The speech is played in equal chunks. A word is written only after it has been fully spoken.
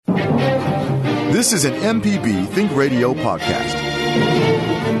This is an MPB Think Radio podcast.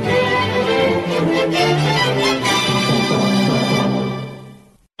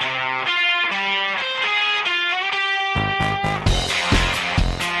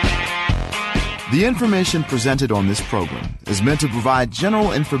 The information presented on this program is meant to provide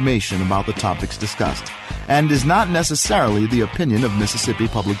general information about the topics discussed and is not necessarily the opinion of Mississippi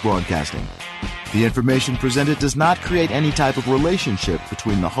Public Broadcasting. The information presented does not create any type of relationship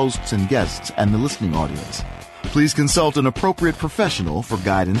between the hosts and guests and the listening audience. Please consult an appropriate professional for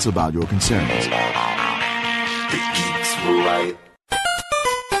guidance about your concerns. The geeks were right.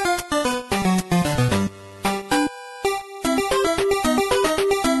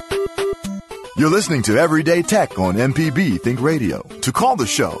 You're listening to Everyday Tech on MPB Think Radio. To call the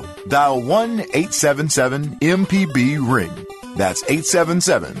show, dial 1-877-MPB-RING. That's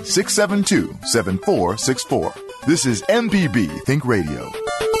 877-672-7464. This is MPB Think Radio.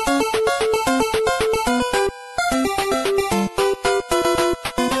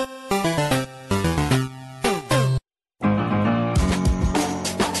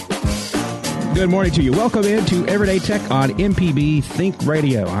 Good morning to you. Welcome into Everyday Tech on MPB Think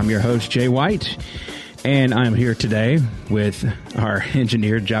Radio. I'm your host, Jay White, and I'm here today with our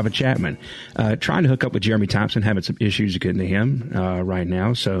engineer, Java Chapman, trying to hook up with Jeremy Thompson, having some issues getting to him right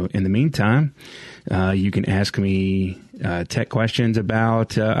now. So in the meantime, you can ask me tech questions about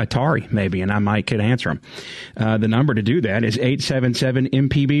Atari, maybe, and I might could answer them. The number to do that is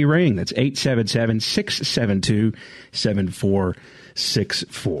 877-MPB-RING. That's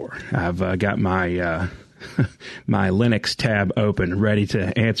 877-672-7464. I've got my my Linux tab open, ready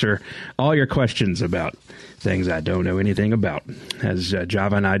to answer all your questions about things I don't know anything about. As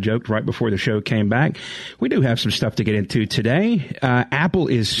Java and I joked right before the show came back, we do have some stuff to get into today. Apple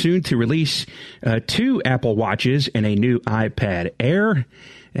is soon to release 2 Apple Watches and a new iPad Air.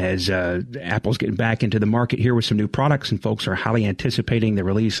 As Apple's getting back into the market here with some new products, and folks are highly anticipating the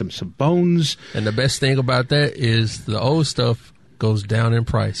release of some phones. And the best thing about that is the old stuff goes down in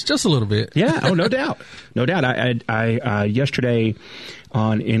price just a little bit. Yeah, oh, no doubt. No doubt. I yesterday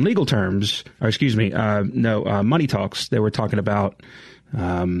in Legal Terms, or excuse me, Money Talks, they were talking about,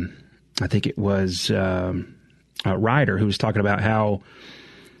 I think it was Ryder who was talking about how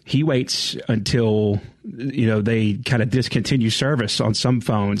he waits until, they kind of discontinue service on some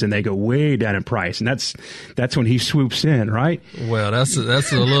phones and they go way down in price. And that's when he swoops in, right? Well, that's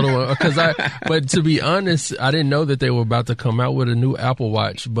a little, but to be honest, I didn't know that they were about to come out with a new Apple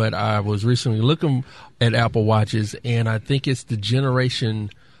Watch, but I was recently looking at Apple Watches, and I think it's the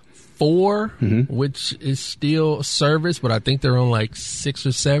Generation 4, which is still service, but I think they're on like 6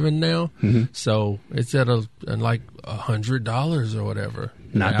 or 7 now. So it's at like $100 or whatever.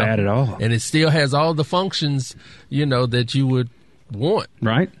 Not bad at all. And it still has all the functions, that you would want.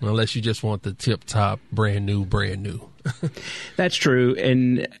 Right. Unless you just want the tip top, brand new. That's true.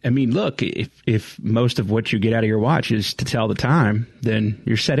 And I mean, look, if most of what you get out of your watch is to tell the time, then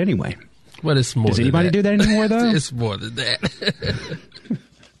you're set anyway. But it's more. Does anybody do that anymore, though? It's more than that.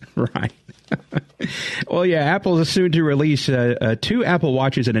 Right. Well, yeah, Apple is soon to release 2 Apple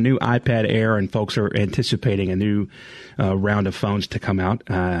Watches and a new iPad Air, and folks are anticipating a new round of phones to come out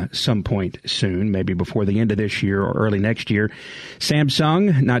some point soon, maybe before the end of this year or early next year.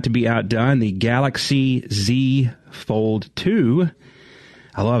 Samsung, not to be outdone, the Galaxy Z Fold 2.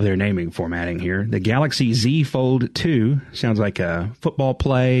 I love their naming formatting here. The Galaxy Z Fold 2 sounds like a football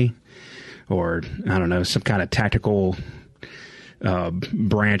play or, I don't know, some kind of tactical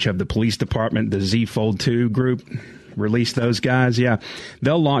branch of the police department. The Z Fold 2 group released those guys. Yeah,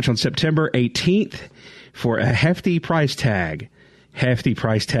 they'll launch on September 18th for a hefty price tag. Hefty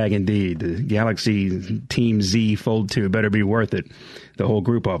price tag indeed. The Galaxy Team Z Fold 2 better be worth it. The whole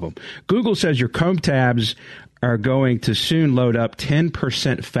group of them. Google says your Chrome tabs are going to soon load up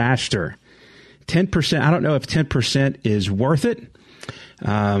 10% faster. 10%. I don't know if 10% is worth it.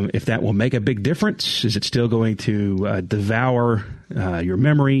 If that will make a big difference. Is it still going to devour your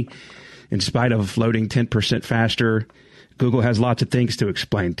memory in spite of loading 10% faster? Google has lots of things to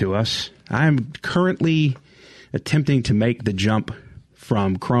explain to us. I'm currently attempting to make the jump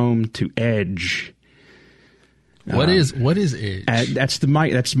from Chrome to Edge. What is Edge? That's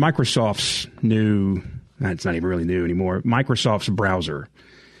Microsoft's new. It's not even really new anymore. Microsoft's browser.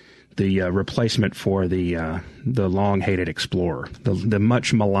 The replacement for the long-hated Explorer, the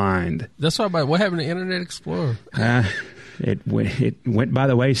much maligned. That's what happened to Internet Explorer? It went by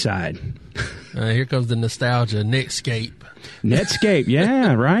the wayside. Here comes the nostalgia. Netscape,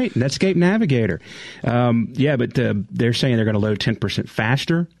 yeah, right. Netscape Navigator. But they're saying they're going to load 10%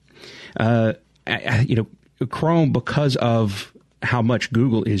 faster. Chrome, because of how much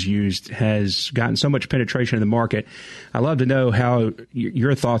Google is used has gotten so much penetration in the market. I'd love to know how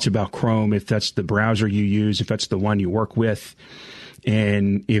your thoughts about Chrome, if that's the browser you use, if that's the one you work with,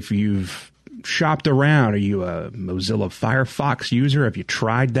 and if you've shopped around. Are you a Mozilla Firefox user? Have you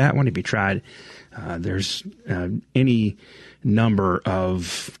tried that one? Have you tried, there's any number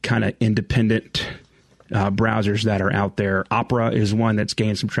of kind of independent browsers that are out there. Opera is one that's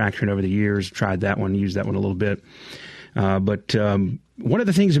gained some traction over the years. Tried that one, used that one a little bit. But one of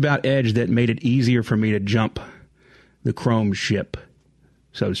the things about Edge that made it easier for me to jump the Chrome ship,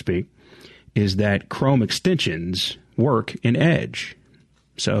 so to speak, is that Chrome extensions work in Edge.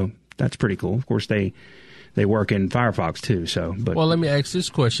 So that's pretty cool. Of course, they work in Firefox too. So, but well, let me ask this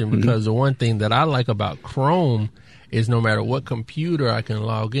question, because the one thing that I like about Chrome is no matter what computer I can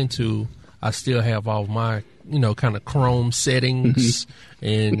log into, I still have all my, kind of Chrome settings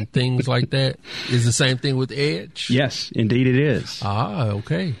and things like that. Is the same thing with Edge? Yes, indeed it is. Ah,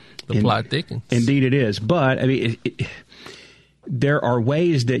 okay. The plot thickens. Indeed it is. But, I mean, there are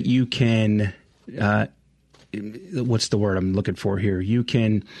ways that you can, what's the word I'm looking for here? You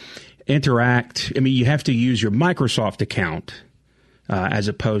can interact. I mean, you have to use your Microsoft account as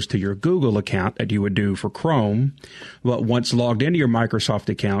opposed to your Google account that you would do for Chrome. But once logged into your Microsoft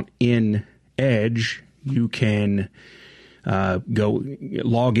account in Edge, you can go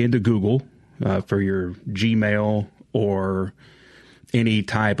log into Google for your Gmail or any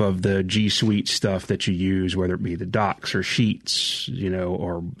type of the G Suite stuff that you use, whether it be the Docs or Sheets,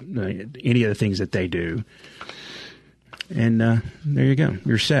 or any of the things that they do. And there you go.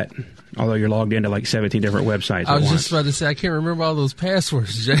 You're set. Although you're logged into like 17 different websites. I was just about to say, I can't remember all those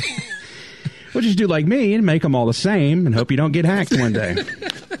passwords, Jay. Well, just do like me and make them all the same and hope you don't get hacked one day.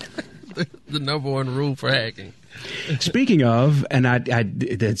 The number one rule for hacking. Speaking of, and I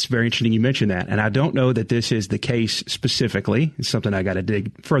that's very interesting you mentioned that, and I don't know that this is the case specifically. It's something I got to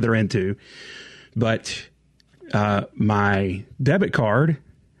dig further into. But my debit card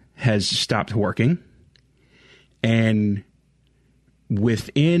has stopped working. And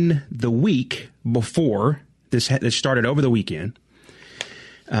within the week before, this started over the weekend.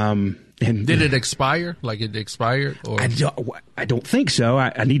 And did it expire? Like it expired? Or I don't think so.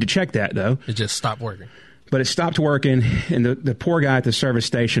 I need to check that, though. It just stopped working. But it stopped working, and the poor guy at the service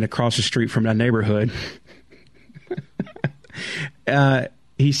station across the street from my neighborhood,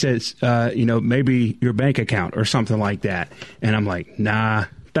 he says, maybe your bank account or something like that. And I'm like, nah,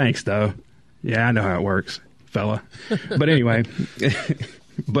 thanks, though. Yeah, I know how it works, fella. But anyway,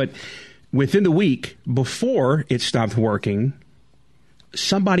 but within the week before it stopped working,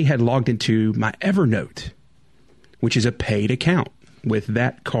 somebody had logged into my Evernote, which is a paid account with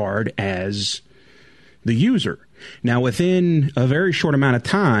that card as the user. Now, within a very short amount of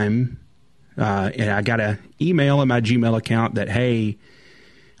time, and I got an email in my Gmail account that, hey,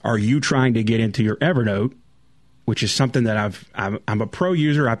 are you trying to get into your Evernote? Which is something that I'm a pro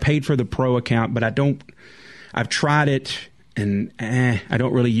user. I paid for the pro account, but I've tried it and I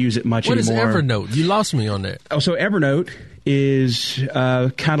don't really use it much anymore. What is Evernote? You lost me on that. Oh, so Evernote is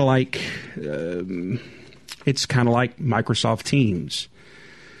kind of like, it's kind of like Microsoft Teams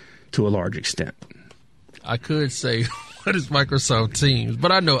to a large extent. I could say, what is Microsoft Teams?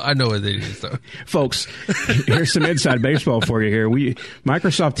 But I know what it is, though. Folks, here's some inside baseball for you here.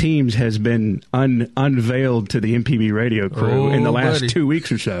 Microsoft Teams has been unveiled to the MPB radio crew in the last 2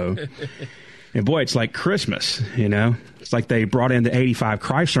 weeks or so. And boy, it's like Christmas, It's like they brought in the 85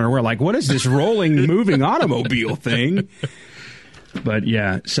 Chrysler, and we're like, what is this rolling, moving automobile thing? But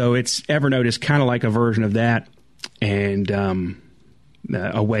yeah, so Evernote is kind of like a version of that, and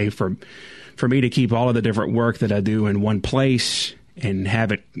a way for me to keep all of the different work that I do in one place and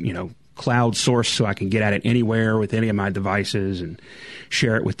have it, cloud sourced so I can get at it anywhere with any of my devices and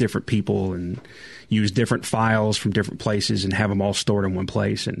share it with different people and use different files from different places and have them all stored in one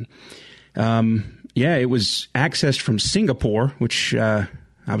place. And it was accessed from Singapore, which I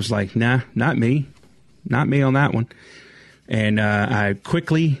was like, nah, not me on that one. And I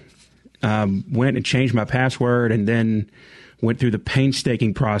quickly went and changed my password and then went through the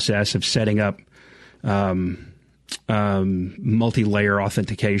painstaking process of setting up multi-layer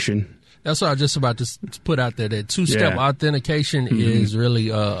authentication. That's what I was just about to put out there. That two-step authentication is really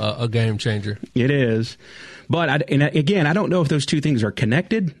a game changer. It is. But, again, I don't know if those two things are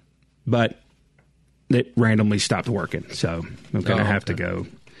connected, but it randomly stopped working. So I'm going to have to go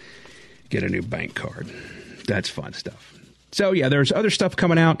get a new bank card. That's fun stuff. So, yeah, there's other stuff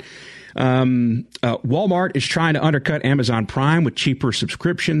coming out. Walmart is trying to undercut Amazon Prime with cheaper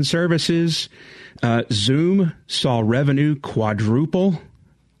subscription services. Zoom saw revenue quadruple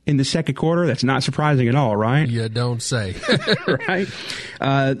in the second quarter. That's not surprising at all, right? Yeah, don't say. Right.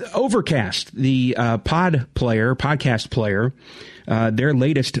 Overcast, the podcast player, their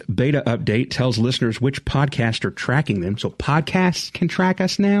latest beta update tells listeners which podcasts are tracking them. So podcasts can track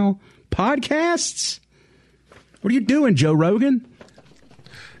us now? Podcasts? What are you doing, Joe Rogan?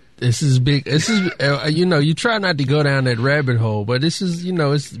 This is big. This is, you try not to go down that rabbit hole, but this is,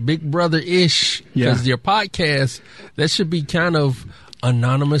 it's Big Brother-ish. Because your podcast, that should be kind of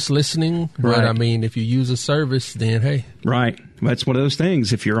anonymous listening. Right. But, I mean, if you use a service, then, hey. Right. That's one of those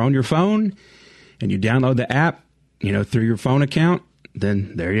things. If you're on your phone and you download the app, through your phone account,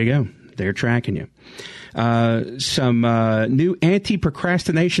 then there you go. They're tracking you. Some new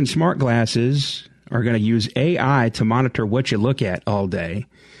anti-procrastination smart glasses are going to use AI to monitor what you look at all day,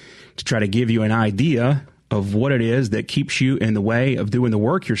 to try to give you an idea of what it is that keeps you in the way of doing the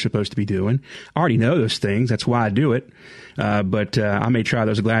work you're supposed to be doing. I already know those things. That's why I do it. But I may try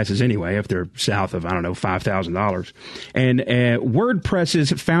those glasses anyway if they're south of, $5,000. And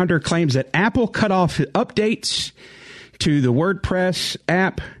WordPress's founder claims that Apple cut off updates to the WordPress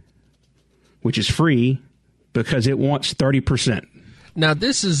app, which is free, because it wants 30%. Now,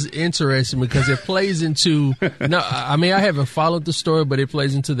 this is interesting because it plays into I haven't followed the story, but it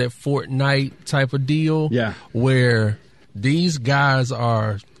plays into that Fortnite type of deal. Yeah. Where these guys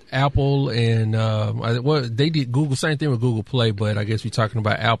are Apple and they did Google, same thing with Google Play, but I guess we're talking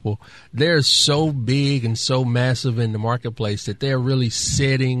about Apple. They're so big and so massive in the marketplace that they're really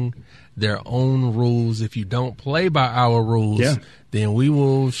setting their own rules. If you don't play by our rules, then we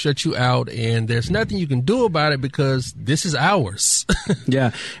will shut you out, and there's nothing you can do about it because this is ours.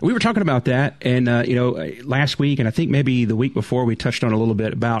 Yeah, we were talking about that, and last week, and I think maybe the week before, we touched on a little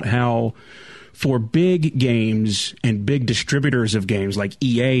bit about how for big games and big distributors of games like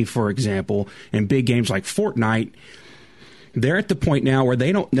EA, for example, and big games like Fortnite, they're at the point now where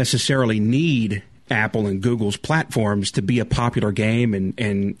they don't necessarily need Apple and Google's platforms to be a popular game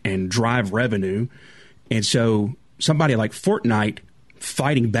and drive revenue. And so somebody like Fortnite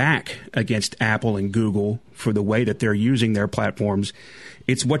fighting back against Apple and Google for the way that they're using their platforms,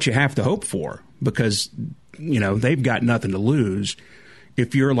 it's what you have to hope for because, they've got nothing to lose.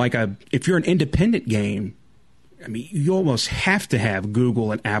 If you're an independent game, you almost have to have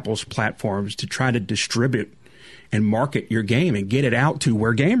Google and Apple's platforms to try to distribute and market your game and get it out to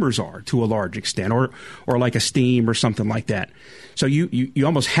where gamers are to a large extent, or like a Steam or something like that. So you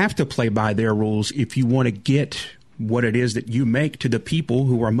almost have to play by their rules if you want to get what it is that you make to the people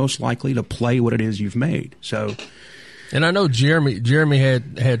who are most likely to play what it is you've made. So, and I know Jeremy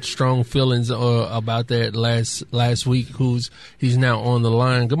had strong feelings about that last week. He's now on the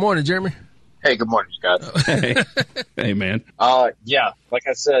line. Good morning, Jeremy. Hey, good morning, you guys. Hey, man. Yeah, like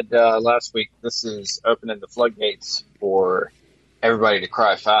I said last week, this is opening the floodgates for everybody to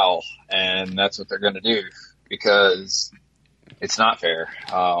cry foul, and that's what they're going to do because it's not fair.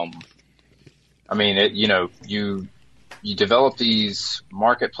 You develop these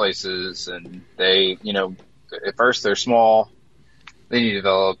marketplaces, and they, at first they're small, then you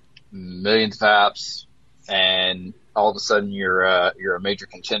develop millions of apps, and all of a sudden you're a major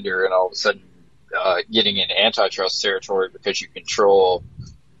contender, and all of a sudden getting in antitrust territory because you control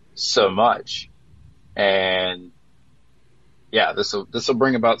so much. And yeah, this will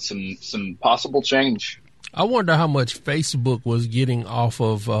bring about some possible change. I wonder how much Facebook was getting off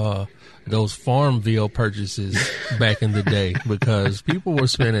of those Farmville purchases back in the day, because people were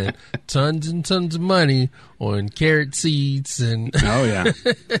spending tons and tons of money on carrot seeds and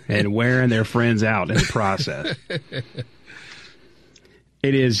and wearing their friends out in the process.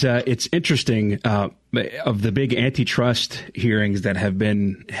 It is. It's interesting of the big antitrust hearings that have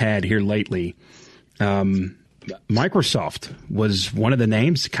been had here lately. Microsoft was one of the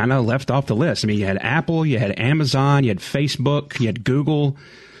names kind of left off the list. You had Apple, you had Amazon, you had Facebook, you had Google.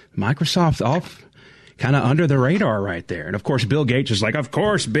 Microsoft off kind of under the radar right there. And of course, Bill Gates is like, of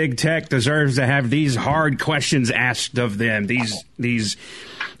course, big tech deserves to have these hard questions asked of them. These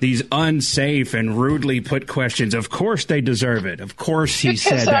unsafe and rudely put questions. Of course they deserve it. Of course he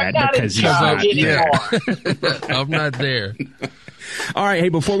said that because he's not there. I'm not there. All right. Hey,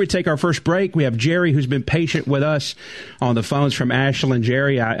 before we take our first break, we have Jerry, who's been patient with us on the phones from Ashland.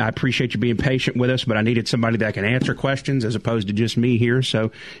 Jerry, I appreciate you being patient with us, but I needed somebody that can answer questions as opposed to just me here.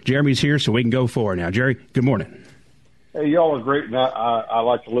 So Jeremy's here, so we can go forward now. Jerry, good morning. Hey, y'all are great, and I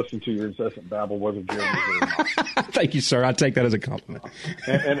like to listen to your incessant babble, whether Jeremy's there or not. Thank you, sir. I take that as a compliment.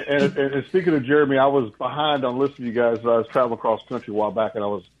 And speaking of Jeremy, I was behind on listening to you guys. I was traveling across country a while back, and I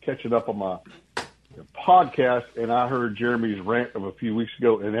was catching up on my podcast, and I heard Jeremy's rant of a few weeks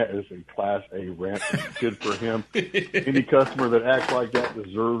ago, and that is a Class A rant. Good for him. Any customer that acts like that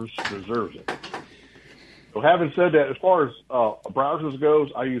deserves it. So having said that, as far as browsers goes,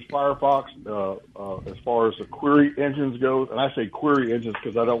 I use Firefox. As far as the query engines goes, and I say query engines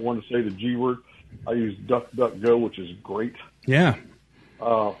because I don't want to say the G word, I use DuckDuckGo, which is great. Yeah.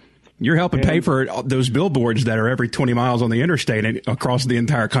 You're helping pay for those billboards that are every 20 miles on the interstate and across the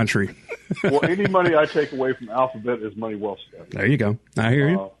entire country. Well, any money I take away from Alphabet is money well spent. There you go. I hear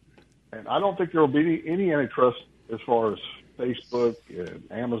you. And I don't think there will be any antitrust as far as Facebook and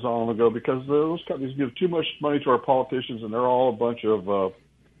Amazon will go, because those companies give too much money to our politicians, and they're all a bunch of,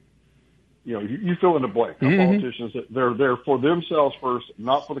 you fill in the blank. Our politicians, they're there for themselves first,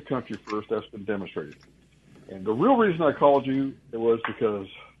 not for the country first. That's been demonstrated. And the real reason I called you was because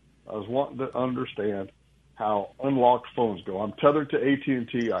I was wanting to understand how unlocked phones go. I'm tethered to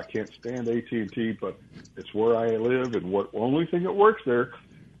AT&T. I can't stand AT&T, but it's where I live and what only thing that works there.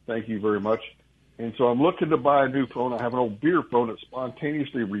 Thank you very much. And so I'm looking to buy a new phone. I have an old beer phone that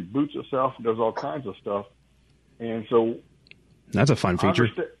spontaneously reboots itself and does all kinds of stuff. And so that's a fun feature.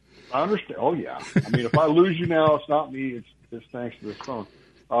 I understand. Oh, yeah. I mean, if I lose you now, it's not me. It's thanks to this phone.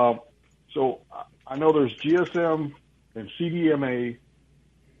 So I know there's GSM and CDMA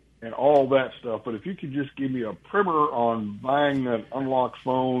and all that stuff, but if you could just give me a primer on buying an unlocked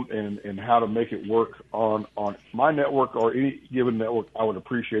phone and how to make it work on my network or any given network, I would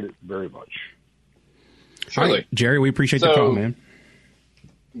appreciate it very much. Surely. Right, Jerry, we appreciate the call, man.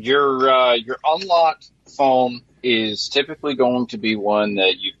 Your unlocked phone is typically going to be one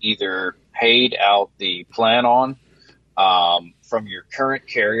that you've either paid out the plan on from your current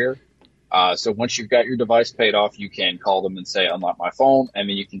carrier. So once you've got your device paid off, you can call them and say, unlock my phone, and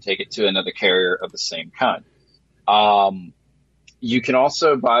then you can take it to another carrier of the same kind. You can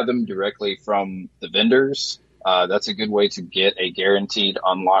also buy them directly from the vendors. That's a good way to get a guaranteed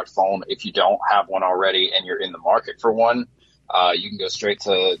unlocked phone. If you don't have one already and you're in the market for one, you can go straight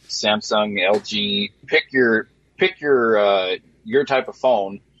to Samsung, LG, pick your type of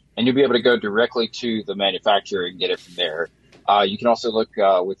phone, and you'll be able to go directly to the manufacturer and get it from there. You can also look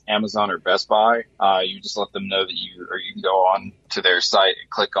with Amazon or Best Buy. You just let them know that you can go on to their site and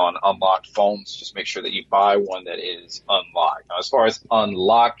click on unlocked phones. Just make sure that you buy one that is unlocked. Now, as far as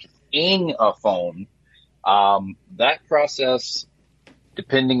unlocking a phone, that process,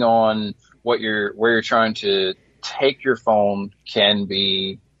 depending on where you're trying to take your phone, can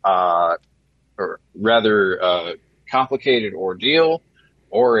be or rather complicated ordeal.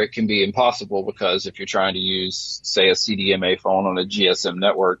 Or it can be impossible, because if you're trying to use, say, a CDMA phone on a GSM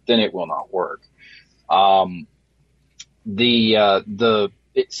network, then it will not work.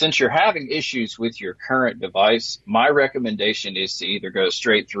 Since you're having issues with your current device, my recommendation is to either go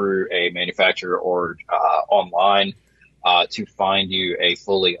straight through a manufacturer or online to find you a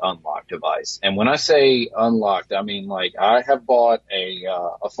fully unlocked device. And when I say unlocked, I mean, like, I have bought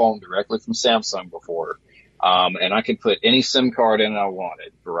a phone directly from Samsung before. And I could put any SIM card in I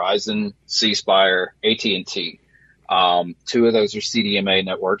wanted: Verizon, C-Spire, AT&T. Two of those are CDMA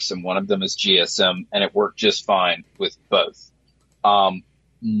networks, and one of them is GSM, and it worked just fine with both.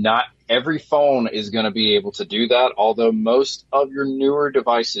 Not every phone is going to be able to do that, although most of your newer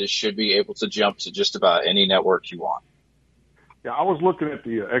devices should be able to jump to just about any network you want. Yeah, I was looking at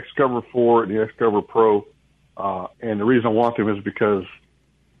the Xcover 4 and the Xcover Pro, and the reason I want them is because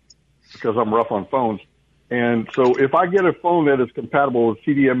I'm rough on phones. And so if I get a phone that is compatible with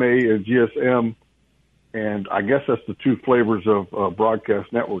CDMA and GSM, and I guess that's the two flavors of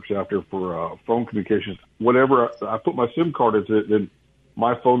broadcast networks out there for phone communications, whatever I put my SIM card into it, then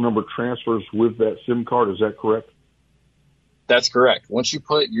my phone number transfers with that SIM card. Is that correct? That's correct. Once you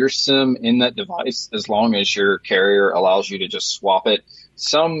put your SIM in that device, as long as your carrier allows you to just swap it,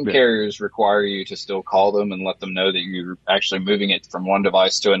 some carriers require you to still call them and let them know that you're actually moving it from one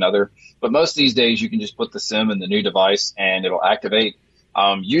device to another. But most these days, you can just put the SIM in the new device and it'll activate.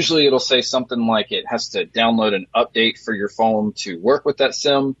 Usually it'll say something like it has to download an update for your phone to work with that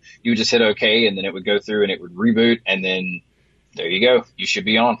SIM. You just hit OK, and then it would go through and it would reboot. And then there you go. You should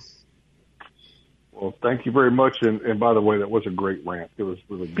be on. Well, thank you very much. And by the way, that was a great rant. It was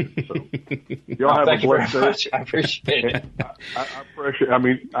really good. So y'all have thank a blessed you very day. much. I appreciate it. I appreciate it. I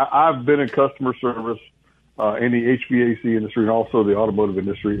mean, I've been in customer service in the HVAC industry and also the automotive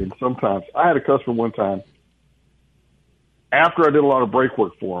industry. And sometimes I had a customer one time, after I did a lot of brake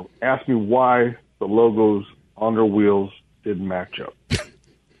work for them, asked me why the logos on their wheels didn't match up.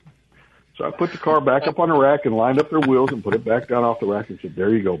 So I put the car back up on the rack and lined up their wheels and put it back down off the rack and said, there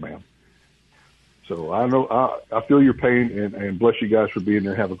you go, ma'am. So I know I feel your pain, and bless you guys for being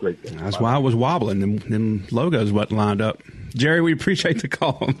there. Have a great day. That's why I was wobbling. Them logos wasn't lined up. Jerry, we appreciate the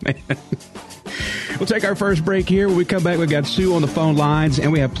call, man. We'll take our first break here. When we come back, we've got Sue on the phone lines,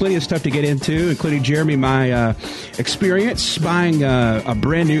 and we have plenty of stuff to get into, including, Jeremy, my experience buying a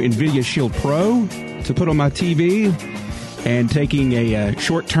brand new NVIDIA Shield Pro to put on my TV and taking a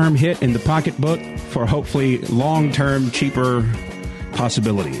short-term hit in the pocketbook for hopefully long-term, cheaper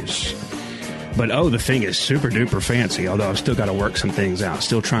possibilities. But, the thing is super-duper fancy, although I've still got to work some things out.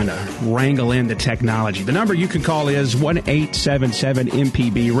 Still trying to wrangle in the technology. The number you can call is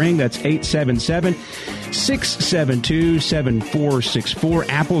 1-877-MPB-RING. That's 877-672-7464.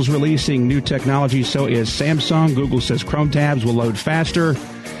 Apple's releasing new technology. So is Samsung. Google says Chrome tabs will load faster.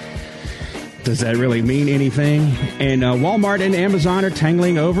 Does that really mean anything? And Walmart and Amazon are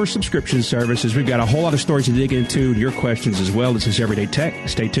tangling over subscription services. We've got a whole lot of stories to dig into, your questions as well. This is Everyday Tech.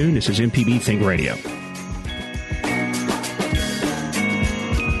 Stay tuned. This is MPB Think Radio.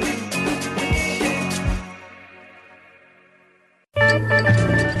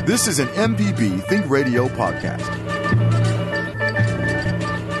 This is an MPB Think Radio podcast.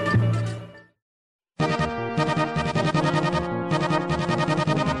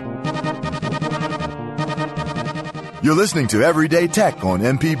 You're listening to Everyday Tech on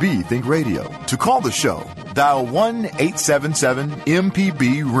MPB Think Radio. To call the show, dial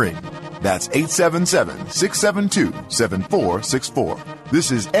 1-877-MPB-RING. That's 877-672-7464.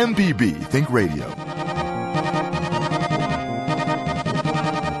 This is MPB Think Radio.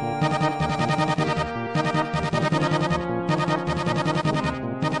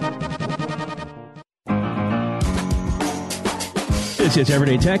 This is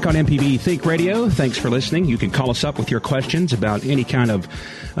Everyday Tech on MPB Think Radio. Thanks for listening. You can call us up with your questions about any kind of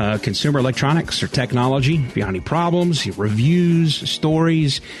consumer electronics or technology. If you have any problems, reviews,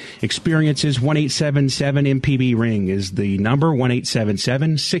 stories, experiences, 1-877-MPB-RING is the number,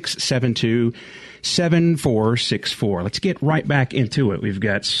 1-877-672-7464. Let's get right back into it. We've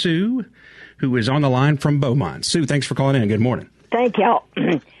got Sue, who is on the line from Beaumont. Sue, thanks for calling in. Good morning. Thank y'all.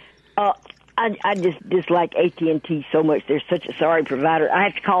 I just dislike AT&T so much. They're such a sorry provider. I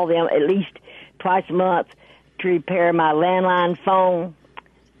have to call them at least twice a month to repair my landline phone.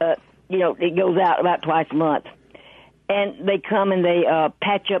 It goes out about twice a month. And they come and they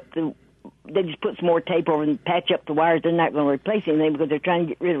patch up they just put some more tape over and patch up the wires. They're not going to replace anything because they're trying to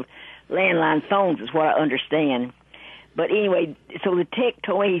get rid of landline phones is what I understand. But anyway, so the tech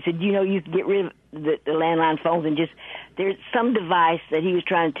told me, he said, you can get rid of the landline phones and just, there's some device that he was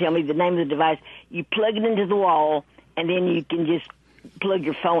trying to tell me, the name of the device, you plug it into the wall and then you can just plug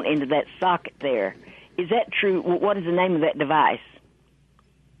your phone into that socket there. Is that true? What is the name of that device?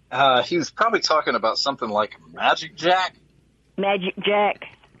 He was probably talking about something like Magic Jack. Magic Jack?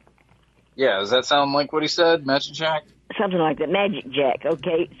 Yeah, does that sound like what he said, Magic Jack? Something like that, Magic Jack.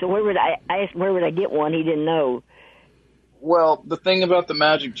 Okay, so I asked where would I get one? He didn't know. Well, the thing about the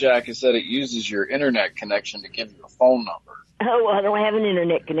Magic Jack is that it uses your internet connection to give you a phone number. Oh, well, I don't have an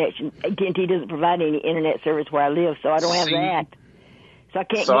internet connection. AT&T doesn't provide any internet service where I live, so I don't have that. So I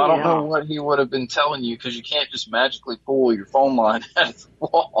can't. So I don't know what he would have been telling you because you can't just magically pull your phone line out of the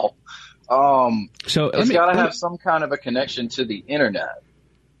wall. So it's got to have some kind of a connection to the internet.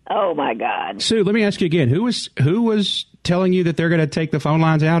 Oh my God, Sue, let me ask you again: who was telling you that they're going to take the phone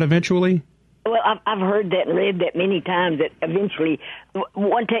lines out eventually? Well, I've heard that and read that many times. That eventually,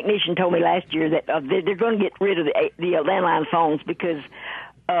 one technician told me last year that they're going to get rid of the landline phones because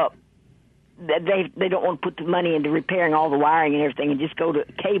they don't want to put the money into repairing all the wiring and everything and just go to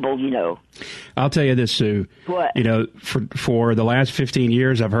cable. I'll tell you this, Sue. What? For the last 15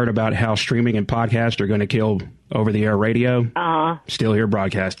 years, I've heard about how streaming and podcast are going to kill over-the-air radio. Still here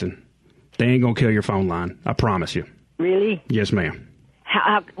broadcasting. They ain't going to kill your phone line. I promise you. Really? Yes, ma'am.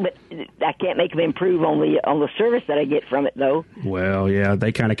 But I can't make them improve on the service that I get from it, though. Well, yeah,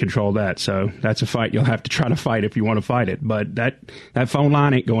 they kind of control that, so that's a fight you'll have to try to fight if you want to fight it. But that phone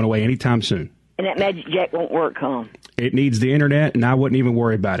line ain't going away anytime soon. And that Magic Jack won't work, huh? It needs the internet, and I wouldn't even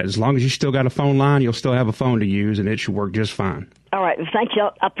worry about it. As long as you still got a phone line, you'll still have a phone to use, and it should work just fine. All right. Well, thank you.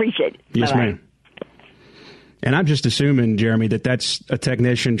 I appreciate it. Yes, Bye-bye. ma'am. And I'm just assuming, Jeremy, that's a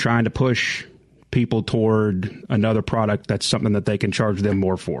technician trying to push people toward another product that's something that they can charge them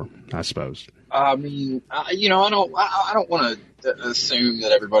more for, I suppose. I mean, I don't want to assume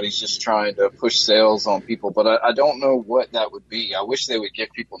that everybody's just trying to push sales on people, but I don't know what that would be. I wish they would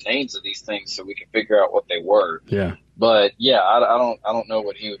give people names of these things so we could figure out what they were. Yeah. But yeah, I don't know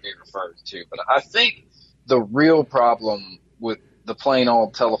what he would be referring to. But I think the real problem with the plain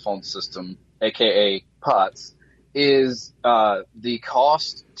old telephone system, aka POTS, is the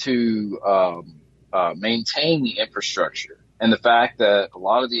cost to maintain the infrastructure. And the fact that a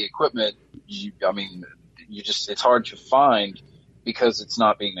lot of the equipment, it's hard to find because it's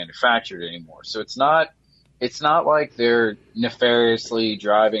not being manufactured anymore. So it's not like they're nefariously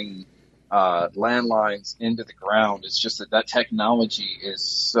driving landlines into the ground. It's just that technology is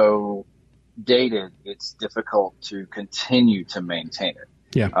so dated, it's difficult to continue to maintain it.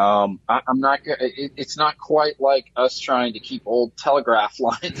 Yeah. It's not quite like us trying to keep old telegraph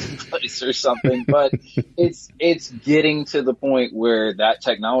lines in place or something, but it's getting to the point where that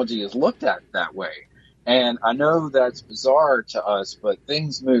technology is looked at that way. And I know that's bizarre to us, but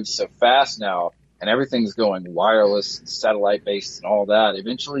things move so fast now, and everything's going wireless and satellite based and all that.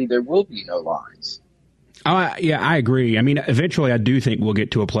 Eventually there will be no lines. Yeah, I agree. I mean, eventually I do think we'll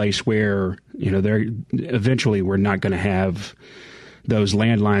get to a place where, eventually we're not going to have those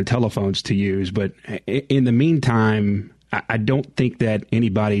landline telephones to use. But in the meantime, I don't think that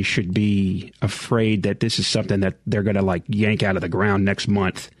anybody should be afraid that this is something that they're going to yank out of the ground next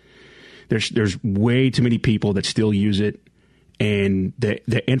month. There's way too many people that still use it, and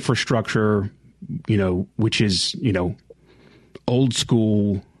the infrastructure, which is, old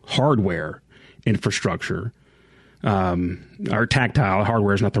school hardware infrastructure, or tactile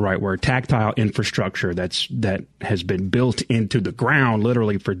hardware is not the right word. Tactile infrastructure that has been built into the ground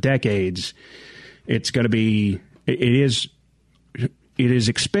literally for decades. It's going to be. It is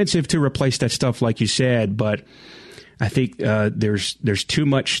expensive to replace that stuff, like you said, but I think there's too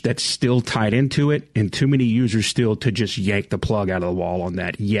much that's still tied into it, and too many users still to just yank the plug out of the wall on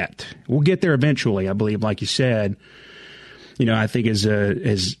that yet. We'll get there eventually, I believe, like you said. I think as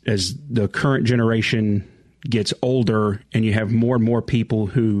the current generation gets older and you have more and more people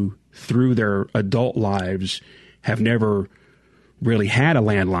who, through their adult lives, have never really had a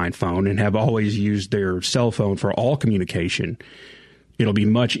landline phone and have always used their cell phone for all communication, it'll be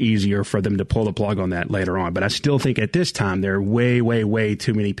much easier for them to pull the plug on that later on. But I still think at this time there are way, way, way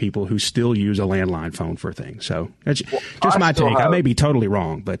too many people who still use a landline phone for things. So that's just my take. I may be totally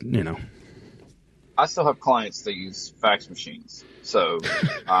wrong, but I still have clients that use fax machines. So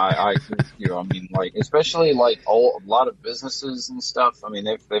I especially a lot of businesses and stuff. I mean,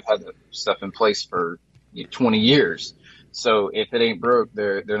 they've had that stuff in place for 20 years. So if it ain't broke,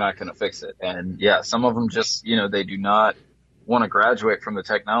 they're not going to fix it. And yeah, some of them just, they do not want to graduate from the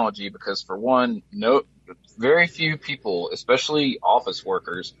technology because, for one, very few people, especially office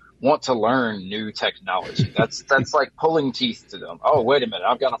workers, want to learn new technology. That's like pulling teeth to them. Oh, wait a minute,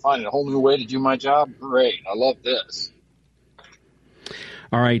 I've got to find a whole new way to do my job. Great, I love this.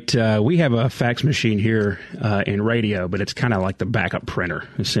 All right, we have a fax machine here in radio, but it's kind of like the backup printer,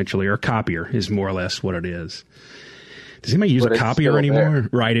 essentially, or copier is more or less what it is. Does anybody use a copier anymore? There.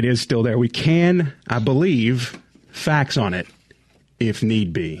 Right, it is still there. We can, I believe, fax on it if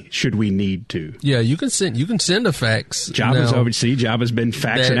need be, should we need to. Yeah, you can send a fax. Java's Java's been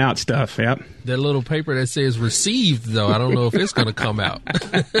faxing out stuff. Yep. That little paper that says received, though, I don't know if it's going to come out.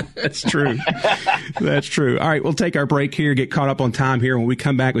 That's true. That's true. All right, we'll take our break here, get caught up on time here. When we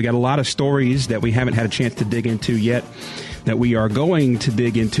come back, we got a lot of stories that we haven't had a chance to dig into yet that we are going to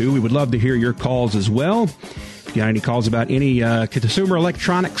dig into. We would love to hear your calls as well. If you got any calls about any consumer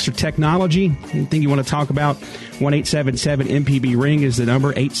electronics or technology, anything you want to talk about, 1-877-MPB-RING is the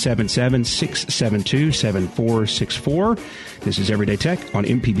number, 877-672-7464. This is Everyday Tech on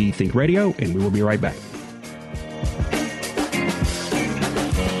MPB Think Radio, and we will be right back.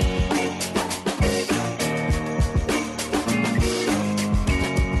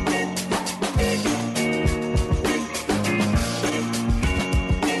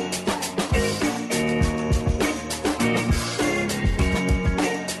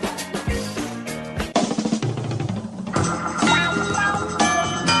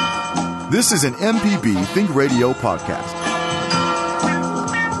 This is an MPB Think Radio podcast.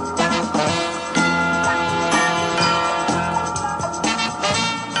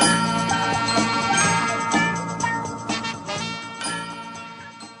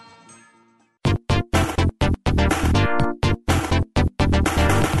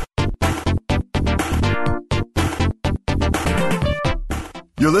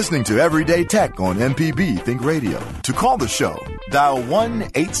 You're listening to Everyday Tech on MPB Think Radio. To call the show, dial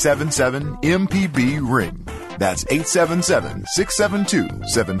 1-877-MPB-RING. That's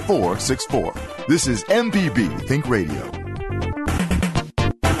 877-672-7464. This is MPB Think Radio.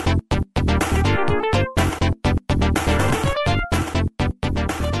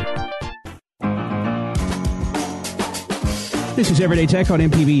 This is Everyday Tech on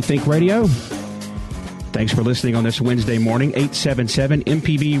MPB Think Radio. Thanks for listening on this Wednesday morning.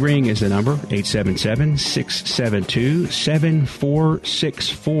 877-MPB-RING is the number.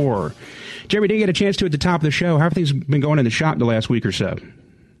 877-672-7464. Jeremy, didn't get a chance to at the top of the show. How have things been going in the shop the last week or so?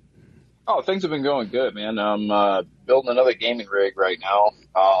 Oh, things have been going good, man. I'm building another gaming rig right now.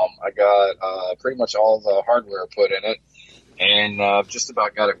 I got pretty much all the hardware put in it, and just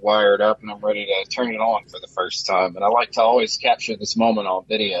about got it wired up, and I'm ready to turn it on for the first time. And I like to always capture this moment on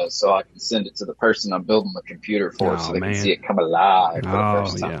video so I can send it to the person I'm building the computer for, so they can see it come alive for the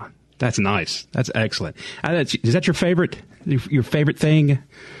first time. Yeah. That's nice. That's excellent. Is that your favorite thing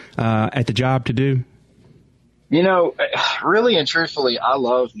at the job to do? You know, really and truthfully, I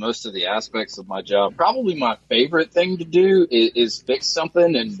love most of the aspects of my job. Probably my favorite thing to do is fix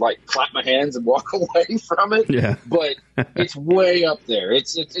something and like clap my hands and walk away from it. Yeah. But it's way up there.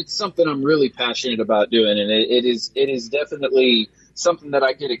 It's something I'm really passionate about doing, and it is definitely something that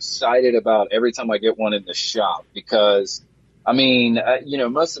I get excited about every time I get one in the shop, because I mean,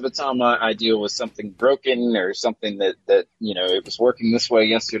 most of the time I deal with something broken or something that it was working this way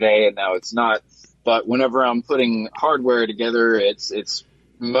yesterday and now it's not. But whenever I'm putting hardware together, it's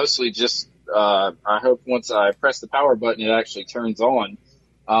mostly just I hope once I press the power button, it actually turns on,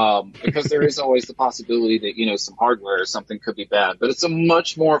 because there is always the possibility that some hardware or something could be bad. But it's a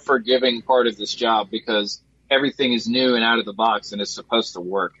much more forgiving part of this job because everything is new and out of the box and is supposed to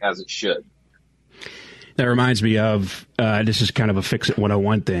work as it should. That reminds me of this is kind of a Fix It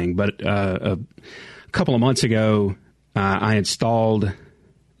 101 thing, but a couple of months ago, I installed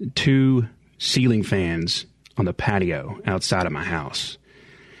 2 ceiling fans on the patio outside of my house.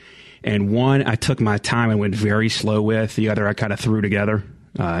 And one I took my time and went very slow with. The other I kind of threw together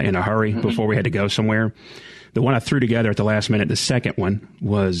in a hurry before we had to go somewhere. The one I threw together at the last minute, the second one,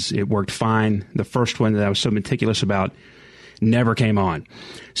 it worked fine. The first one that I was so meticulous about never came on.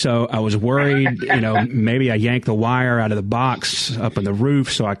 So I was worried, maybe I yanked the wire out of the box up on the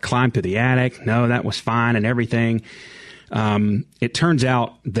roof. So I climbed to the attic. No, that was fine and everything. It turns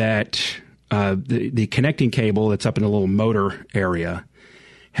out that the connecting cable that's up in the little motor area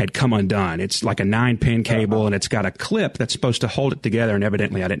had come undone. It's like a 9-pin cable, and it's got a clip that's supposed to hold it together, and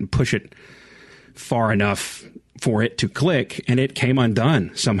evidently I didn't push it far enough for it to click, and it came undone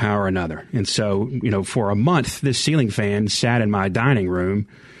somehow or another. And so, for a month, this ceiling fan sat in my dining room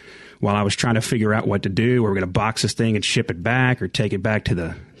while I was trying to figure out what to do. We were going to box this thing and ship it back or take it back to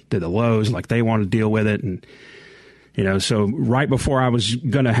the Lowe's like they want to deal with it. And so right before I was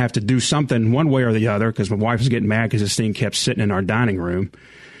going to have to do something one way or the other, because my wife was getting mad because this thing kept sitting in our dining room,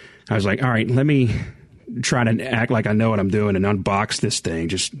 I was like, all right, let me try to act like I know what I'm doing and unbox this thing.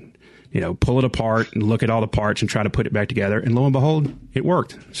 Just, pull it apart and look at all the parts and try to put it back together. And lo and behold, it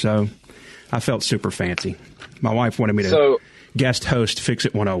worked. So I felt super fancy. My wife wanted me to guest host Fix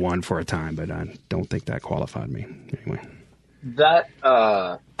It 101 for a time, but I don't think that qualified me. Anyway. That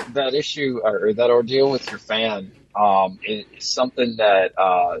issue or that ordeal with your fan, is something that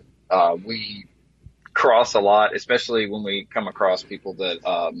we cross a lot, especially when we come across people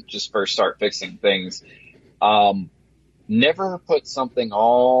that just first start fixing things. Never put something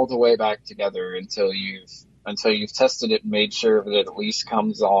all the way back together until you've tested it and made sure that it at least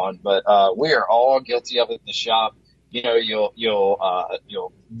comes on. But we are all guilty of it in the shop. You'll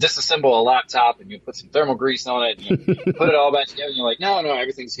disassemble a laptop and you put some thermal grease on it and you put it all back together and you're like, no,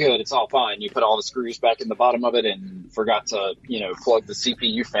 everything's good. It's all fine. You put all the screws back in the bottom of it and forgot to, plug the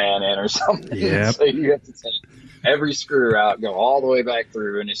CPU fan in or something. Yep. So you have to take every screw out, go all the way back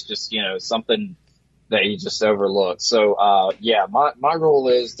through, and it's just, something that you just overlook. So, my rule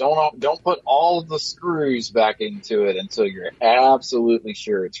is don't put all of the screws back into it until you're absolutely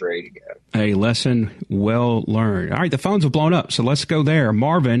sure it's ready to go. A lesson well learned. All right, the phones have blown up, so let's go there.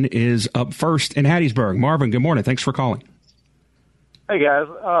 Marvin is up first in Hattiesburg. Marvin, good morning. Thanks for calling. Hey, guys.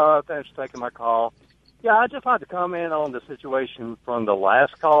 Thanks for taking my call. Yeah, I just like to comment on the situation from the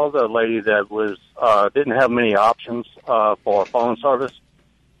last call, the lady that was didn't have many options for phone service.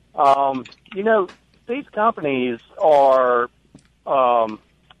 These companies are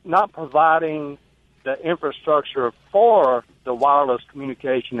not providing the infrastructure for the wireless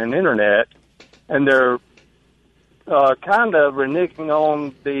communication and internet, and they're kind of reneging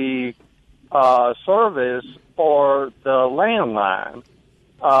on the service for the landline.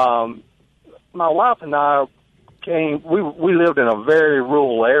 My wife and I we lived in a very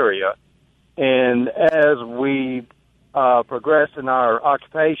rural area, and as we progressed in our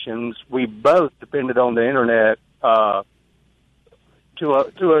occupations, we both depended on the internet to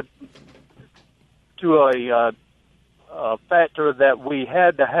a factor that we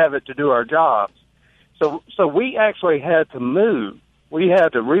had to have it to do our jobs. So we actually had to move. We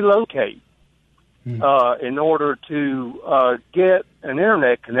had to relocate in order to get an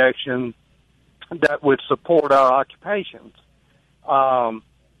internet connection that would support our occupations.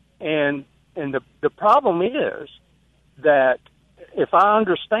 And the problem is that if I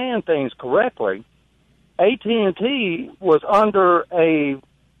understand things correctly, AT&T was under a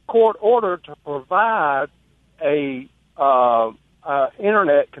court order to provide a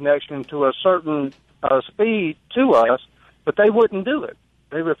internet connection to a certain speed to us, but they wouldn't do it.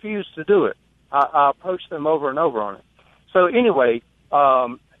 They refused to do it. I approached them over and over on it. So anyway,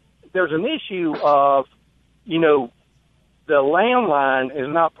 there's an issue of, the landline is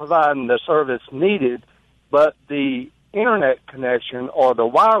not providing the service needed, but the internet connection or the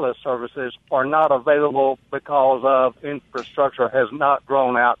wireless services are not available because of infrastructure has not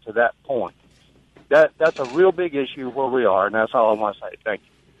grown out to that point. That's a real big issue where we are, and that's all I want to say. Thank you.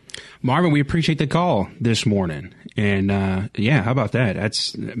 Marvin, we appreciate the call this morning. And, how about that?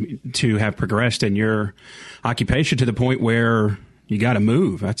 That's to have progressed in your occupation to the point where you got to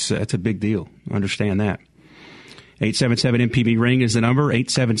move. That's a big deal. Understand that. 877-MPB-RING is the number,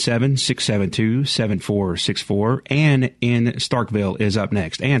 877-672-7464. Ann in Starkville is up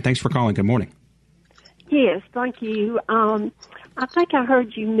next. Ann, thanks for calling. Good morning. Yes, thank you. I think I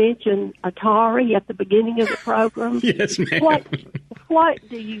heard you mention Atari at the beginning of the program. Yes, ma'am. What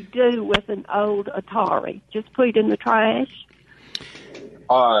do you do with an old Atari? Just put it in the trash?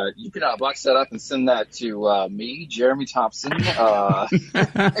 You can box that up and send that to me, Jeremy Thompson.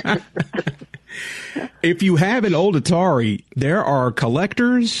 If you have an old Atari, there are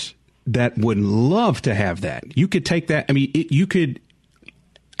collectors that would love to have that. You could take that. I mean,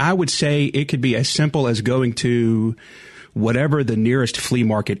 I would say it could be as simple as going to whatever the nearest flea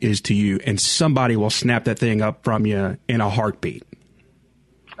market is to you, and somebody will snap that thing up from you in a heartbeat.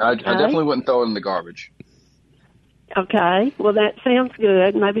 I definitely wouldn't throw it in the garbage. Okay. Well, that sounds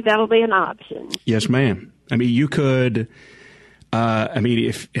good. Maybe that'll be an option. Yes, ma'am. I mean, you could.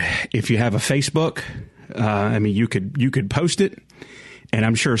 If you have a Facebook, you could post it, and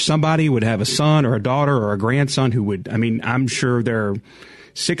I'm sure somebody would have a son or a daughter or a grandson who would. I mean, I'm sure there are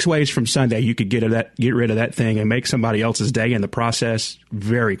 6 ways from Sunday you could get rid of that thing and make somebody else's day in the process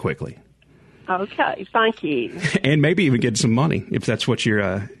very quickly. Okay, thank you. And maybe even get some money if that's what you're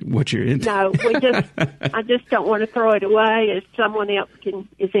into. No, I just don't want to throw it away if someone else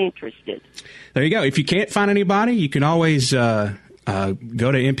is interested. There you go. If you can't find anybody, you can always go to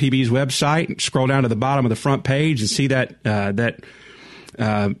MPB's website, scroll down to the bottom of the front page, and see that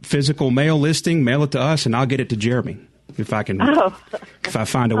physical mail listing. Mail it to us, and I'll get it to Jeremy if I can. If I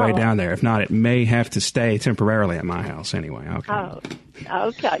find a way down there. If not, it may have to stay temporarily at my house anyway. Okay.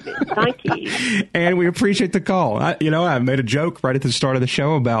 Okay. Thank you. And we appreciate the call. I made a joke right at the start of the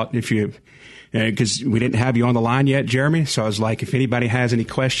show about if you. Because we didn't have you on the line yet, Jeremy. So I was like, if anybody has any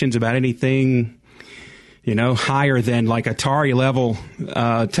questions about anything, higher than like Atari level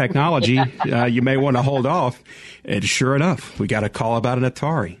technology, you may want to hold off. And sure enough, we got a call about an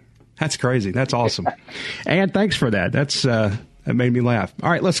Atari. That's crazy. That's awesome. And thanks for that. That made me laugh. All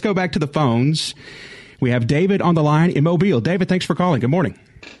right, let's go back to the phones. We have David on the line in Mobile. David, thanks for calling. Good morning.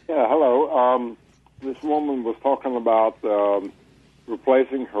 Yeah, hello. This woman was talking about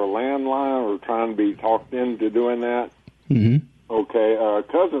replacing her landline or trying to be talked into doing that. Mm-hmm. Okay.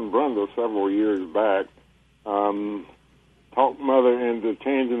 Cousin Brenda, several years back, talked mother into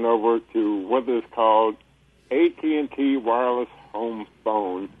changing over to what is called AT&T Wireless Home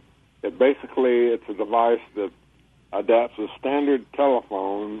Phone. It's a device that adapts a standard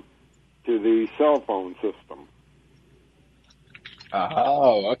telephone to the cell phone system.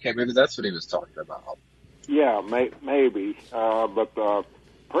 Oh, okay. Maybe that's what he was talking about. Yeah, maybe. But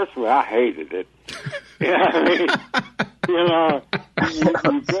personally, I hated it. You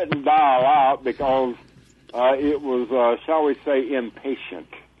couldn't dial out because it was, shall we say,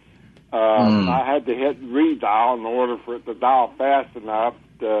 impatient. I had to hit redial in order for it to dial fast enough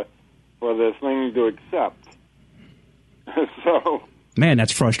for this thing to accept. So, man,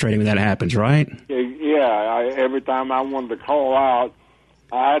 that's frustrating when that happens, right? Yeah, every time I wanted to call out,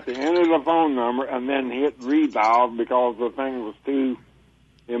 I had to enter the phone number and then hit redial because the thing was too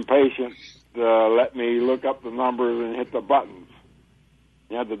impatient to let me look up the numbers and hit the buttons.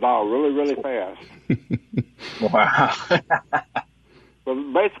 You had to dial really, really fast. Wow. But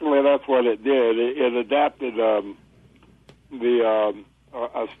basically, that's what it did. It adapted a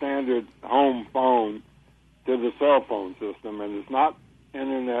standard home phone to the cell phone system, and it's not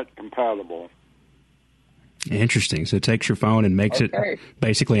internet compatible. Interesting. So it takes your phone and makes it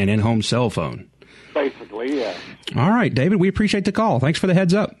basically an in-home cell phone. Basically, yeah. All right, David, we appreciate the call. Thanks for the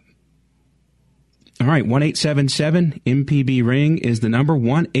heads up. All right, 1-877-MPB-RING is the number,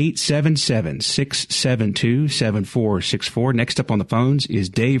 1-877-672-7464. Next up on the phones is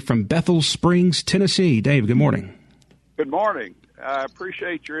Dave from Bethel Springs, Tennessee. Dave, good morning. Good morning. I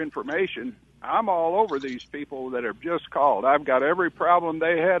appreciate your information. I'm all over these people that have just called. I've got every problem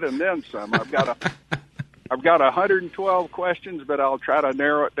they had and then some. I've got 112 questions, but I'll try to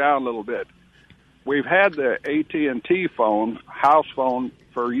narrow it down a little bit. We've had the AT&T phone, house phone,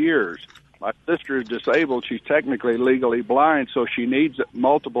 for years. My sister is disabled. She's technically legally blind, so she needs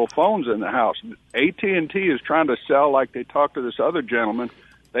multiple phones in the house. AT&T is trying to sell, like they talked to this other gentleman,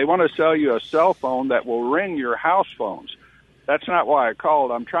 they want to sell you a cell phone that will ring your house phones. That's not why I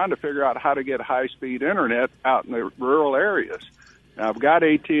called. I'm trying to figure out how to get high-speed internet out in the rural areas. Now, I've got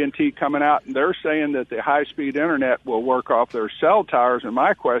AT&T coming out, and they're saying that the high-speed internet will work off their cell towers, and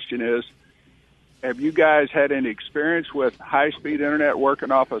my question is, have you guys had any experience with high-speed internet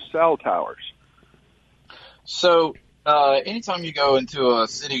working off of cell towers? So anytime you go into a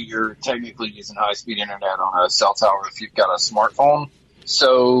city, you're technically using high-speed internet on a cell tower if you've got a smartphone.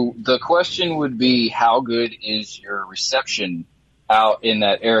 So the question would be, how good is your reception out in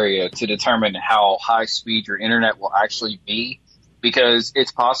that area to determine how high speed your internet will actually be? Because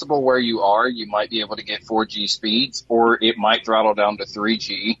it's possible where you are, you might be able to get 4G speeds, or it might throttle down to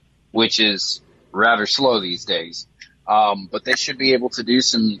 3G, which is rather slow these days. But they should be able to do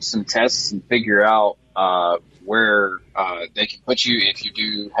some tests and figure out where they can put you if you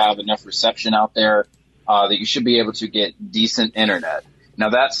do have enough reception out there, that you should be able to get decent internet.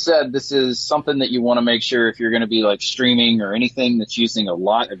 Now, that said, this is something that you want to make sure if you're going to be like streaming or anything that's using a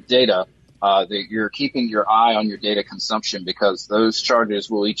lot of data, that you're keeping your eye on your data consumption, because those charges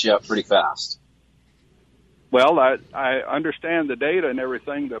will eat you up pretty fast. Well, I understand the data and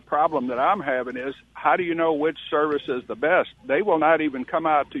everything. The problem that I'm having is, how do you know which service is the best? They will not even come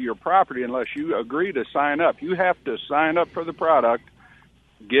out to your property unless you agree to sign up. You have to sign up for the product,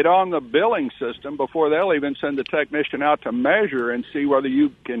 get on the billing system before they'll even send the technician out to measure and see whether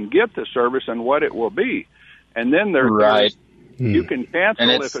you can get the service and what it will be. And then you can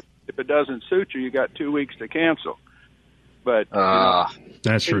cancel if it doesn't suit you. You got 2 weeks to cancel. But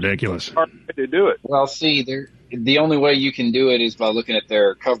that's ridiculous. It's hard to do it. Well, see, the only way you can do it is by looking at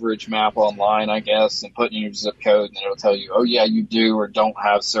their coverage map online, I guess, and putting in your zip code, and it'll tell you, oh yeah, you do or don't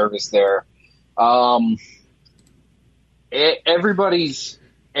have service there. Everybody's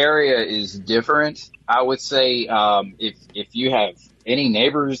area is different. I would say if you have any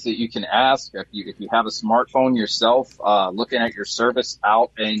neighbors that you can ask, if you have a smartphone yourself, looking at your service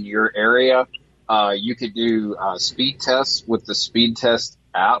out in your area, you could do speed tests with the Speed Test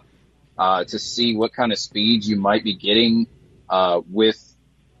app to see what kind of speeds you might be getting with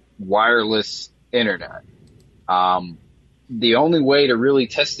wireless internet. The only way to really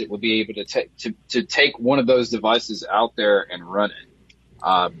test it would be able to take one of those devices out there and run it.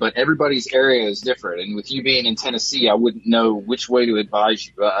 But everybody's area is different. And with you being in Tennessee, I wouldn't know which way to advise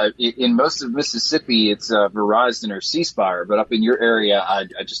you. In most of Mississippi, it's Verizon or C Spire, but up in your area,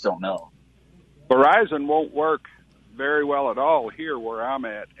 I just don't know. Verizon won't work very well at all here where I'm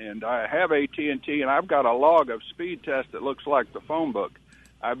at. And I have AT&T, and I've got a log of speed tests that looks like the phone book.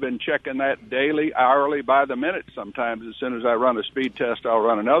 I've been checking that daily, hourly, by the minute sometimes. As soon as I run a speed test, I'll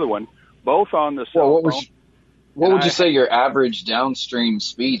run another one, both on the cell phone. What would you say your average downstream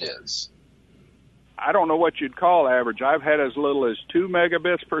speed is? I don't know what you'd call average. I've had as little as 2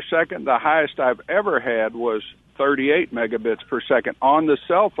 megabits per second. The highest I've ever had was 38 megabits per second on the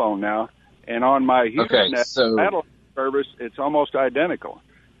cell phone now. And on my HughesNet satellite service, it's almost identical.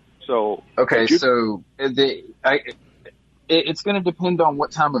 So it's going to depend on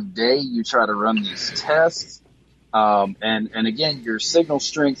what time of day you try to run these tests, and again, your signal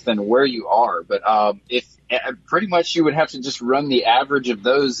strength and where you are. But if pretty much you would have to just run the average of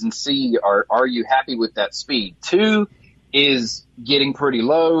those and see are you happy with that speed. 2 is getting pretty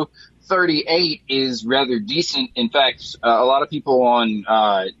low. 38 is rather decent. In fact, a lot of people on,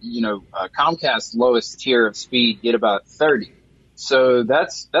 Comcast's lowest tier of speed get about 30. So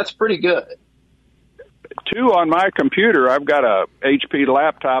that's pretty good. 2 on my computer. I've got a HP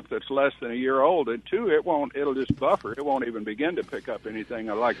laptop that's less than a year old, and 2, it'll just buffer. It won't even begin to pick up anything.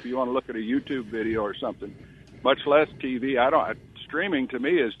 Like if you want to look at a YouTube video or something, much less TV. Streaming to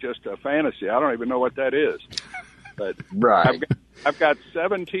me is just a fantasy. I don't even know what that is. But right. I've got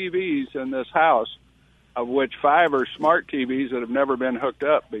 7 TVs in this house, of which 5 are smart TVs that have never been hooked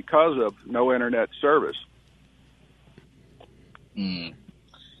up because of no internet service.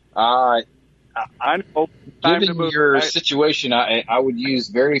 I know. Given your situation, I would use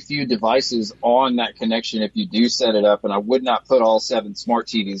very few devices on that connection if you do set it up, and I would not put all 7 smart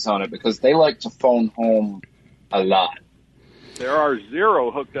TVs on it because they like to phone home a lot. There are 0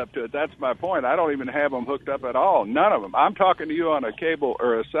 hooked up to it. That's my point. I don't even have them hooked up at all. None of them. I'm talking to you on a cable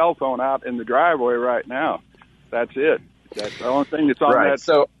or a cell phone out in the driveway right now. That's it. That's the only thing that's on Right.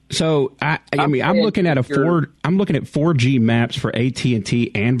 that. So I mean, I'm looking at 4G maps for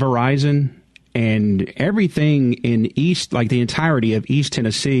AT&T and Verizon, and everything in East, like the entirety of East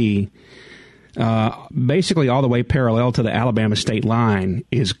Tennessee, basically all the way parallel to the Alabama state line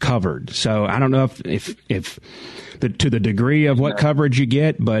is covered. So I don't know if to the degree of what coverage you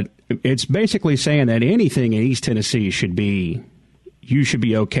get, but it's basically saying that anything in East Tennessee you should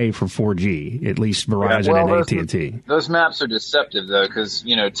be okay for 4G, at least Verizon and AT&T. Those maps are deceptive, though, because,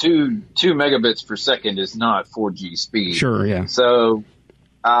 2 megabits per second is not 4G speed. Sure, yeah. So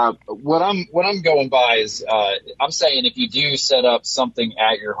what I'm going by is I'm saying if you do set up something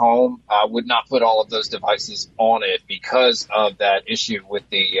at your home, I would not put all of those devices on it because of that issue with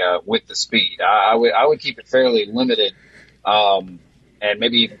the speed. I would keep it fairly limited. And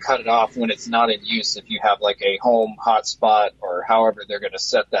maybe even cut it off when it's not in use if you have like a home hotspot or however they're going to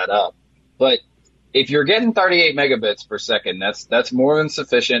set that up. But if you're getting 38 megabits per second, that's more than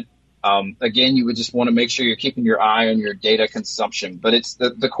sufficient. Again, you would just want to make sure you're keeping your eye on your data consumption. But it's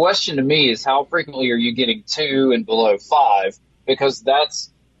the question to me is how frequently are you getting 2 and below 5? Because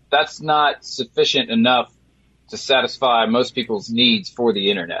that's not sufficient enough to satisfy most people's needs for the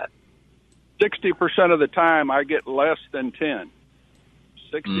internet. 60% of the time, I get less than 10.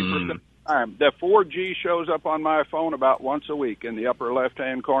 60% of the time. The 4G shows up on my phone about once a week in the upper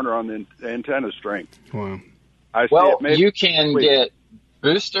left-hand corner on the antenna string. Wow. You can get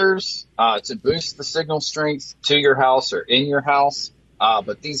boosters to boost the signal strength to your house or in your house,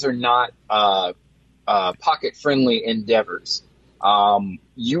 but these are not pocket-friendly endeavors.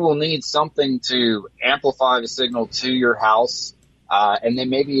 You will need something to amplify the signal to your house, and they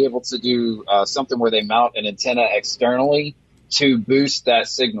may be able to do something where they mount an antenna externally to boost that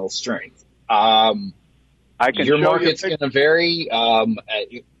signal strength. Your market's going to vary.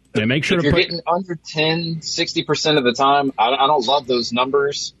 Make sure if you're getting under 60% of the time, I don't love those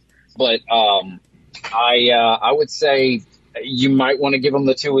numbers, but I would say you might want to give them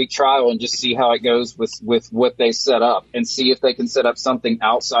the 2-week trial and just see how it goes with what they set up and see if they can set up something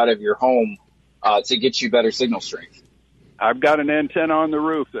outside of your home to get you better signal strength. I've got an antenna on the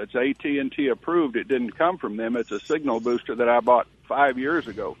roof that's AT&T approved. It didn't come from them. It's a signal booster that I bought 5 years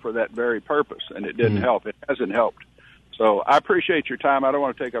ago for that very purpose, and it didn't help. It hasn't helped. So I appreciate your time. I don't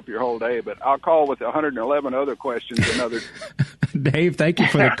want to take up your whole day, but I'll call with 111 other questions another. Dave, thank you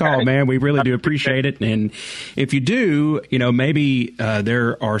for the call, man. We really do appreciate it. And if you do, maybe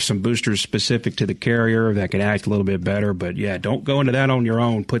there are some boosters specific to the carrier that can act a little bit better. But yeah, don't go into that on your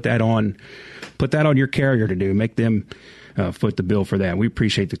own. Put that on your carrier to do. Make them foot the bill for that. We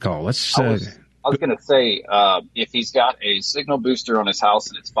appreciate the call. I was going to say, if he's got a signal booster on his house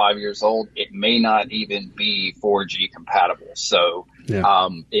and it's 5 years old, it may not even be 4G compatible. So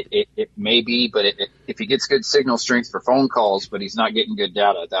it may be, but if he gets good signal strength for phone calls, but he's not getting good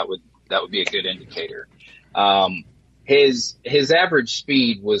data, that would be a good indicator. His average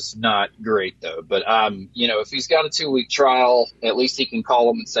speed was not great though, but if he's got a 2-week trial, at least he can call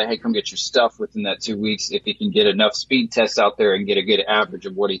them and say, hey, come get your stuff within that 2 weeks. If he can get enough speed tests out there and get a good average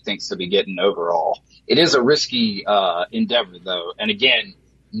of what he thinks he'll be getting overall. It is a risky endeavor though, and again,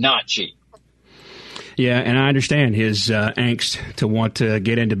 not cheap. Yeah, and I understand his angst to want to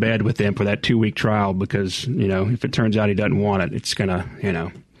get into bed with them for that 2-week trial because, if it turns out he doesn't want it, it's going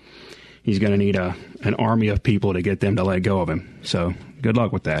to, he's going to need an army of people to get them to let go of him. So good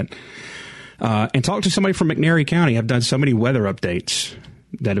luck with that. And talk to somebody from McNairy County. I've done so many weather updates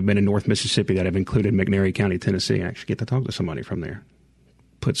that have been in North Mississippi that have included McNairy County, Tennessee. I actually get to talk to somebody from there.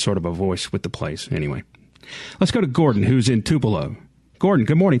 Put sort of a voice with the place. Anyway, let's go to Gordon, who's in Tupelo. Gordon,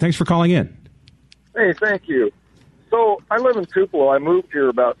 good morning. Thanks for calling in. Hey, thank you. So I live in Tupelo. I moved here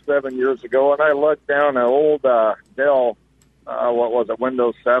about 7 years ago, and I lugged down an old Dell,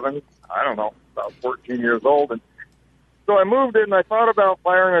 Windows 7? I don't know, about 14 years old. And so I moved it, and I thought about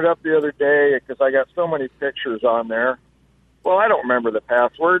firing it up the other day because I got so many pictures on there. Well, I don't remember the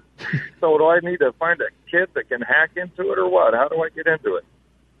password. So do I need to find a kid that can hack into it or what? How do I get into it?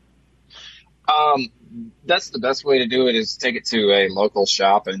 That's the best way to do it is take it to a local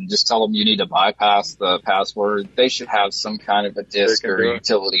shop and just tell them you need to bypass the password. They should have some kind of a disk or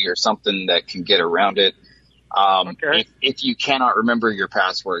utility or something that can get around it. If you cannot remember your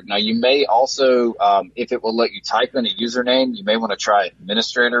password. Now, you may also, if it will let you type in a username, you may want to try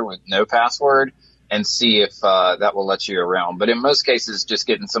administrator with no password and see if that will let you around. But in most cases, just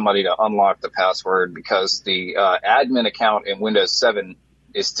getting somebody to unlock the password because the admin account in Windows 7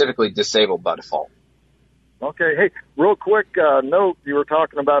 is typically disabled by default. Okay. Hey, real quick note, you were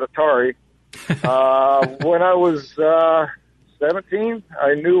talking about Atari. When I was 17,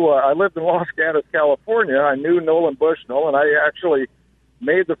 I knew I lived in Los Gatos, California. I knew Nolan Bushnell, and I actually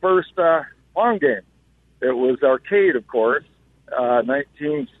made the first lawn game. It was arcade, of course,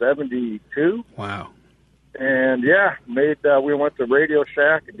 1972. Wow. And yeah, we went to Radio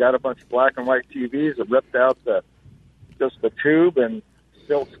Shack and got a bunch of black and white TVs and ripped out just the tube and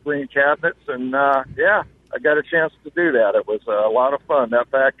silk screen cabinets. And yeah, I got a chance to do that. It was a lot of fun. That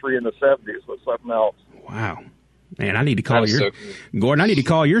factory in the 70s was something else. Wow. Man, I need to call Gordon, I need to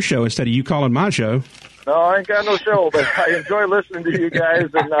call your show instead of you calling my show. No, I ain't got no show, but I enjoy listening to you guys.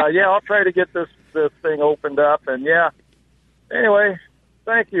 And yeah, I'll try to get this thing opened up. And yeah, anyway,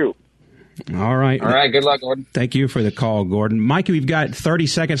 thank you. All right. Good luck, Gordon. Thank you for the call, Gordon. Mikey, we've got 30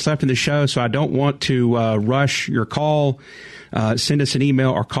 seconds left in the show, so I don't want to rush your call. Send us an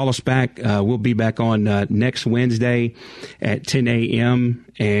email or call us back. We'll be back on next Wednesday at 10 a.m.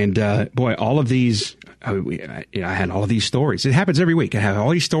 And boy, all of these, I had all of these stories. It happens every week. I have all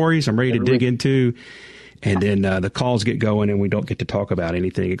these stories I'm ready to dig into. And then the calls get going and we don't get to talk about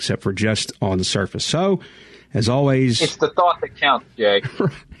anything except for just on the surface. So, as always, it's the thought that counts, Jay.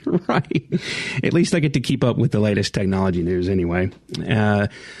 Right. At least I get to keep up with the latest technology news anyway.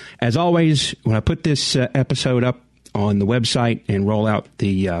 As always, when I put this episode up on the website and roll out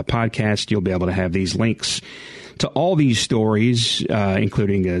the podcast, you'll be able to have these links to all these stories,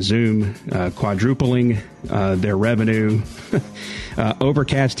 including Zoom quadrupling their revenue,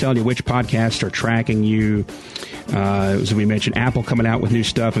 Overcast telling you which podcasts are tracking you. As we mentioned, Apple coming out with new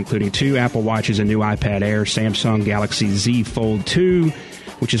stuff, including 2 Apple Watches, a new iPad Air, Samsung Galaxy Z Fold 2,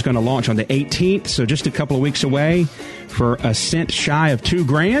 which is going to launch on the 18th, so just a couple of weeks away for a cent shy of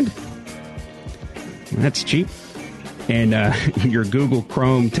 $2,000. That's cheap. And your Google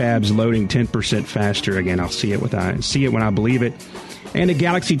Chrome tabs loading 10% faster. Again, I'll see it when I believe it. And a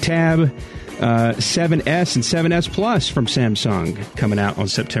Galaxy Tab 7S and 7S Plus from Samsung coming out on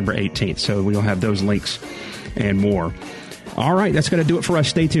September 18th. So we'll have those links and more. All right, that's going to do it for us.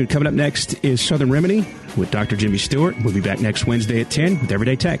 Stay tuned. Coming up next is Southern Remedy with Dr. Jimmy Stewart. We'll be back next Wednesday at 10 with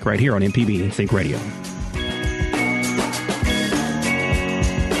Everyday Tech right here on MPB Think Radio.